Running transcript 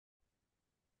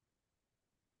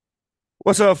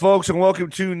What's up, folks, and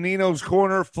welcome to Nino's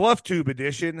Corner Fluff Tube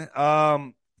Edition.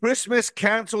 Christmas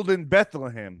canceled in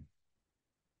Bethlehem.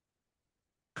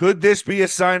 Could this be a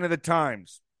sign of the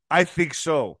times? I think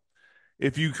so.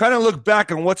 If you kind of look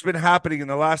back on what's been happening in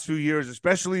the last few years,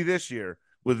 especially this year,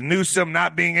 with Newsom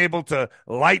not being able to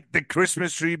light the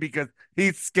Christmas tree because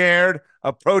he's scared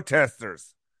of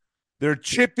protesters, they're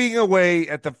chipping away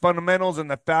at the fundamentals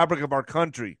and the fabric of our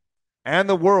country and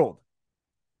the world.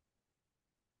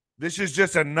 This is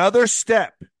just another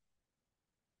step,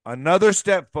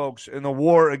 folks, in the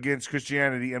war against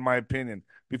Christianity, in my opinion.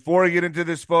 Before I get into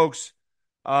this, folks,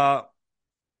 uh,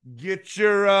 get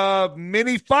your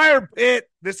mini fire pit.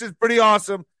 This is pretty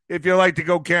awesome if you like to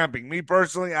go camping. Me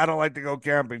personally, I don't like to go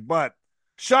camping, but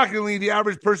shockingly, the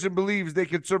average person believes they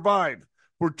could survive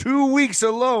for 2 weeks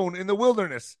alone in the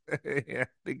wilderness. Yeah,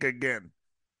 think again.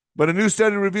 But a new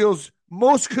study reveals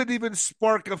most couldn't even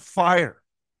spark a fire.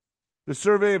 The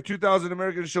survey of 2,000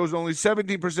 Americans shows only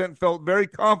 17% felt very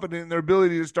confident in their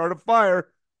ability to start a fire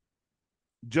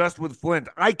just with flint.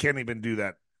 I can't even do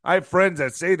that. I have friends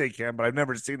that say they can, but I've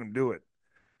never seen them do it.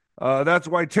 That's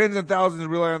why tens of thousands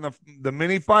rely on the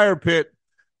mini fire pit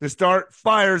to start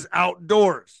fires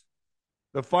outdoors.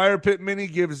 The fire pit mini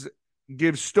gives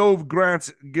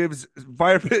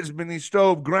fire pit mini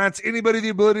stove grants anybody the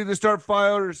ability to start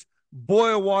fires,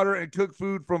 boil water, and cook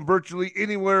food from virtually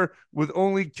anywhere with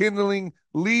only kindling,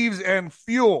 leaves, and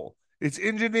fuel. It's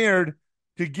engineered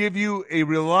to give you a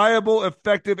reliable,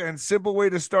 effective, and simple way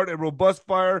to start a robust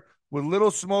fire with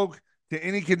little smoke to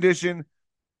any condition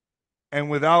and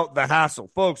without the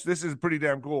hassle. Folks, this is pretty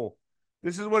damn cool.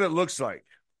 This is what it looks like.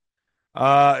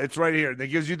 It's right here. It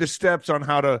gives you the steps on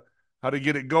how to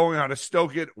get it going, how to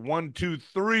stoke it. 1, 2,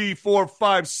 3, 4,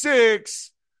 5,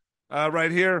 6.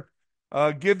 Right here.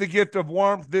 Give the gift of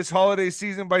warmth this holiday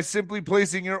season by simply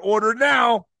placing your order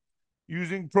now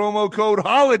using promo code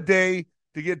HOLIDAY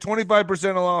to get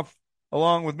 25% off,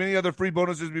 along with many other free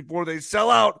bonuses before they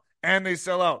sell out, and they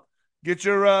sell out. Get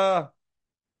your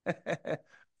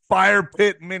fire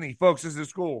pit mini, folks. This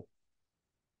is cool.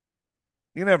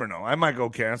 You never know. I might go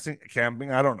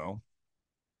camping. I don't know.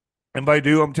 And if I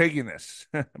do, I'm taking this.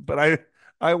 But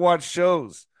I watch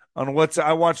shows on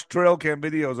I watch trail cam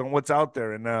videos on what's out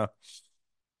there, and I'm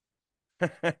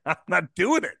not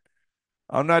doing it.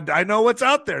 I'm not. I know what's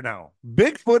out there now.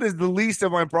 Bigfoot is the least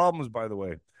of my problems, by the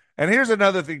way. And here's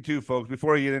another thing too, folks.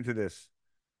 Before I get into this,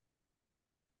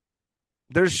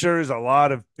 there sure is a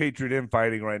lot of patriot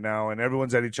infighting right now, and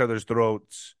everyone's at each other's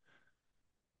throats.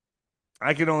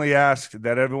 I can only ask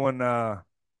that everyone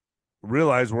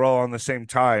realize we're all on the same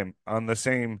time, on the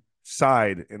same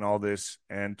side in all this,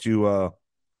 and to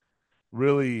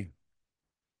really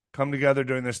come together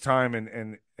during this time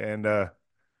and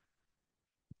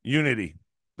unity.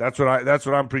 That's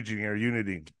what I'm preaching here,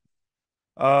 unity.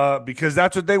 Because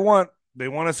that's what they want. They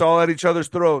want us all at each other's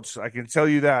throats. I can tell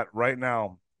you that right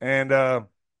now. And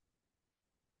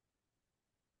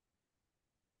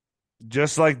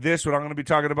just like this, what I'm going to be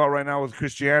talking about right now with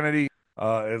Christianity,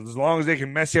 as long as they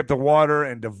can mess you up the water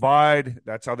and divide,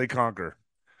 that's how they conquer.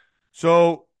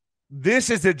 So this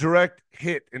is a direct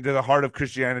hit into the heart of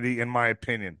Christianity, in my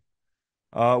opinion.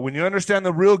 When you understand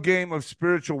the real game of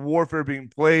spiritual warfare being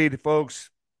played, folks,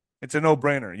 it's a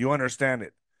no-brainer. You understand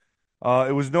it.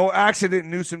 It was no accident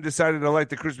Newsom decided to light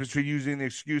the Christmas tree using the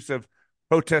excuse of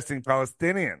protesting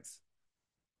Palestinians.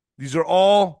 These are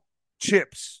all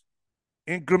chips,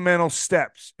 incremental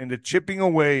steps into chipping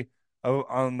away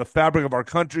on the fabric of our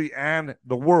country and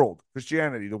the world,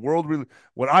 Christianity. The world, really,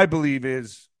 what I believe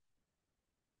is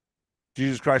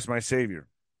Jesus Christ, my Savior.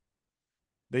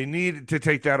 They need to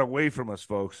take that away from us,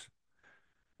 folks.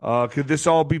 Could this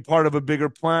all be part of a bigger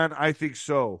plan? I think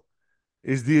so.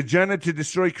 Is the agenda to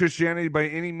destroy Christianity by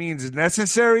any means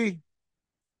necessary?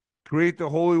 Create the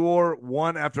holy war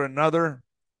one after another,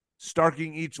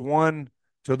 starking each one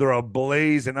till they're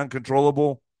ablaze and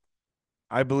uncontrollable?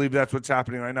 I believe that's what's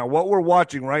happening right now. What we're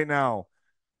watching right now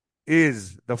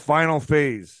is the final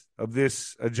phase of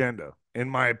this agenda, in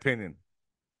my opinion.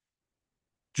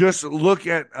 Just look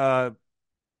at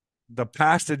the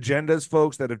past agendas,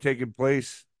 folks, that have taken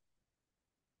place.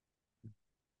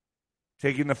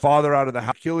 Taking the father out of the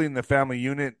house, killing the family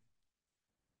unit,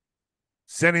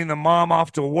 sending the mom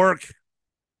off to work,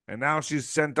 and now she's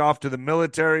sent off to the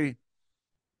military.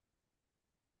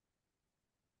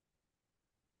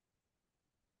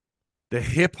 The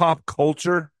hip hop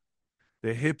culture,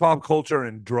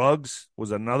 and drugs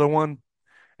was another one.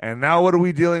 And now what are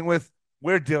we dealing with?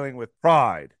 We're dealing with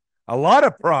pride. A lot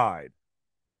of pride,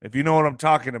 if you know what I'm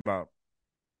talking about.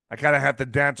 I kind of have to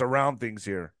dance around things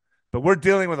here. But we're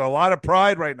dealing with a lot of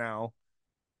pride right now.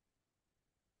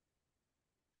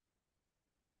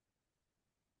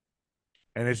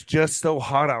 And it's just so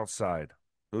hot outside.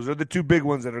 Those are the two big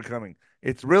ones that are coming.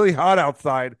 It's really hot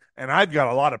outside, and I've got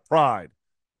a lot of pride.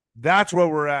 That's where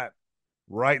we're at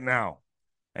right now.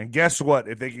 And guess what?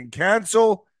 If they can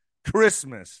cancel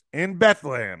Christmas in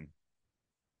Bethlehem,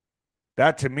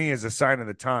 that to me is a sign of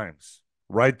the times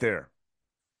right there.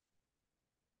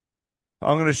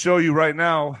 I'm going to show you right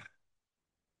now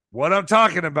what I'm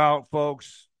talking about,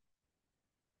 folks.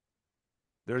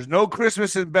 There's no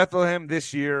Christmas in Bethlehem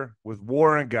this year with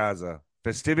war in Gaza.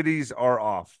 Festivities are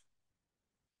off.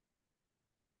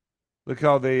 Look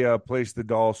how they placed the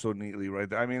doll so neatly right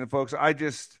there. I mean, folks,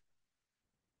 it's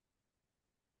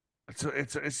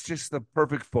just the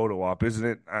perfect photo op, isn't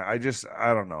it? I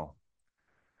don't know.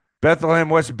 Bethlehem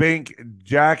West Bank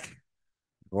Jack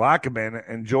Lackman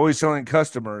enjoys selling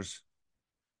customers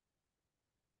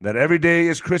that every day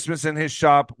is Christmas in his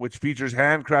shop, which features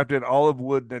handcrafted olive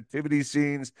wood nativity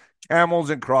scenes, camels,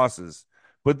 and crosses.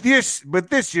 But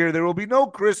this year there will be no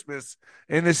Christmas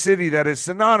in the city that is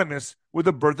synonymous with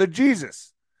the birth of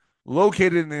Jesus.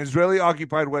 Located in the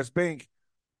Israeli-occupied West Bank,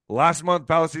 last month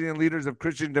Palestinian leaders of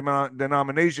Christian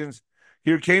denominations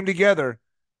here came together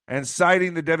and,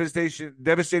 citing the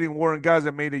devastating war in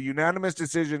Gaza, made a unanimous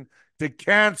decision to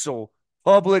cancel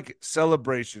public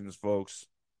celebrations, folks.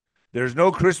 There's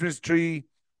no Christmas tree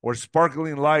or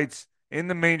sparkling lights in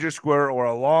the manger square or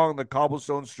along the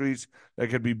cobblestone streets that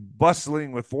could be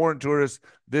bustling with foreign tourists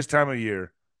this time of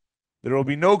year. There will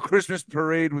be no Christmas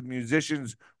parade with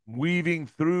musicians weaving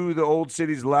through the old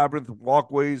city's labyrinth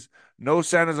walkways. No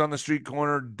Santas on the street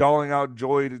corner doling out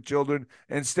joy to children.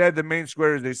 Instead, the main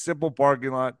square is a simple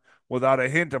parking lot without a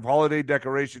hint of holiday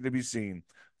decoration to be seen.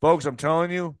 Folks, I'm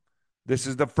telling you, this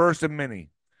is the first of many.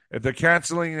 If they're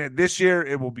canceling it this year,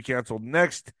 it will be canceled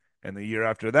next, and the year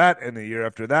after that, and the year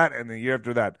after that, and the year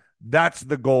after that. That's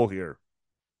the goal here.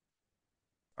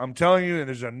 I'm telling you,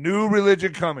 there's a new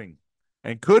religion coming.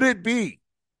 And could it be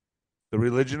the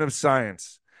religion of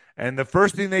science? And the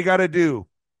first thing they got to do,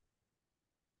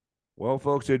 well,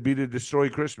 folks, it'd be to destroy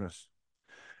Christmas.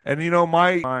 And,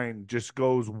 my mind just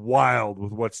goes wild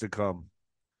with what's to come.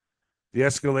 The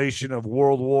escalation of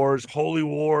world wars, holy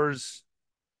wars.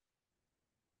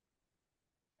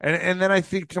 And then I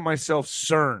think to myself,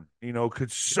 CERN, could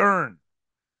CERN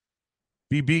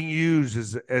be being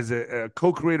used as a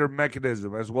co-creator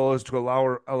mechanism, as well as to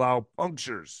allow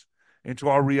punctures into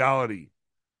our reality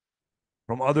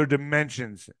from other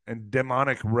dimensions and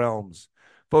demonic realms.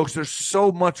 Folks, there's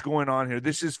so much going on here.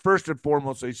 This is first and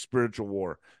foremost a spiritual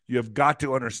war. You have got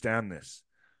to understand this.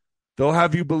 They'll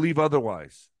have you believe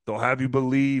otherwise. They'll have you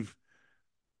believe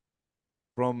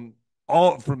from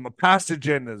past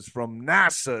agendas, from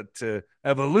NASA to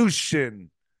evolution.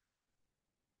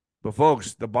 But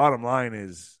folks, the bottom line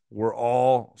is we're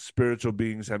all spiritual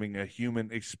beings having a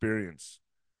human experience.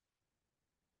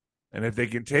 And if they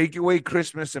can take away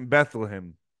Christmas in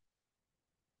Bethlehem,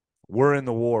 we're in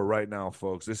the war right now,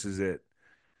 folks. This is it.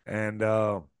 And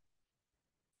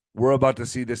we're about to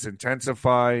see this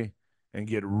intensify and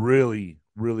get really,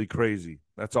 really crazy.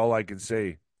 That's all I can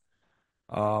say.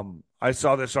 I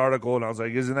saw this article and I was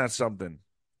like, isn't that something?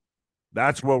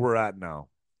 That's where we're at now.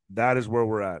 That is where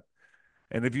we're at.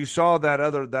 And if you saw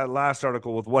that last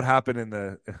article with what happened in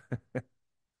the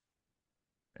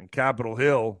in Capitol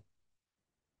Hill,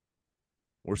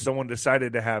 where someone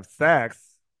decided to have sex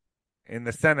in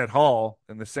the Senate hall,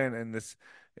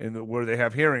 where they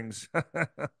have hearings,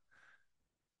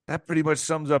 that pretty much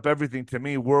sums up everything to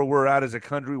me, where we're at as a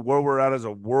country, where we're at as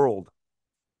a world.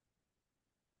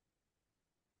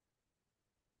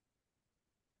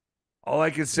 All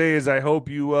I can say is I hope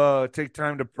you take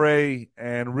time to pray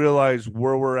and realize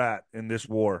where we're at in this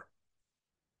war.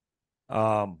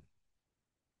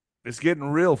 It's getting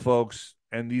real, folks,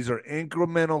 and these are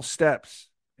incremental steps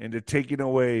into taking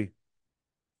away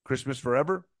Christmas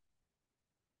forever.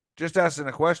 Just asking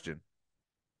a question.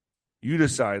 You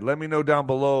decide. Let me know down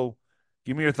below.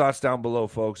 Give me your thoughts down below,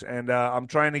 folks. And I'm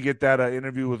trying to get that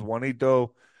interview with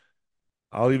Juanito.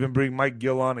 I'll even bring Mike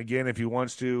Gill on again if he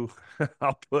wants to.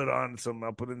 I'll put in some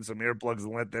earplugs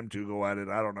and let them two go at it.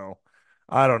 I don't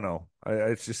know.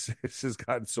 It's just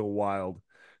gotten so wild,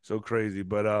 so crazy.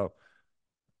 But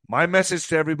my message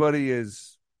to everybody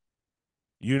is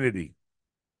unity.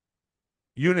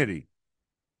 Unity.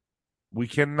 We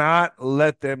cannot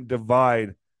let them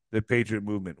divide the patriot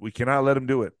movement. We cannot let them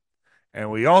do it.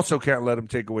 And we also can't let them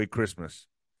take away Christmas.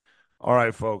 All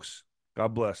right, folks.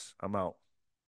 God bless. I'm out.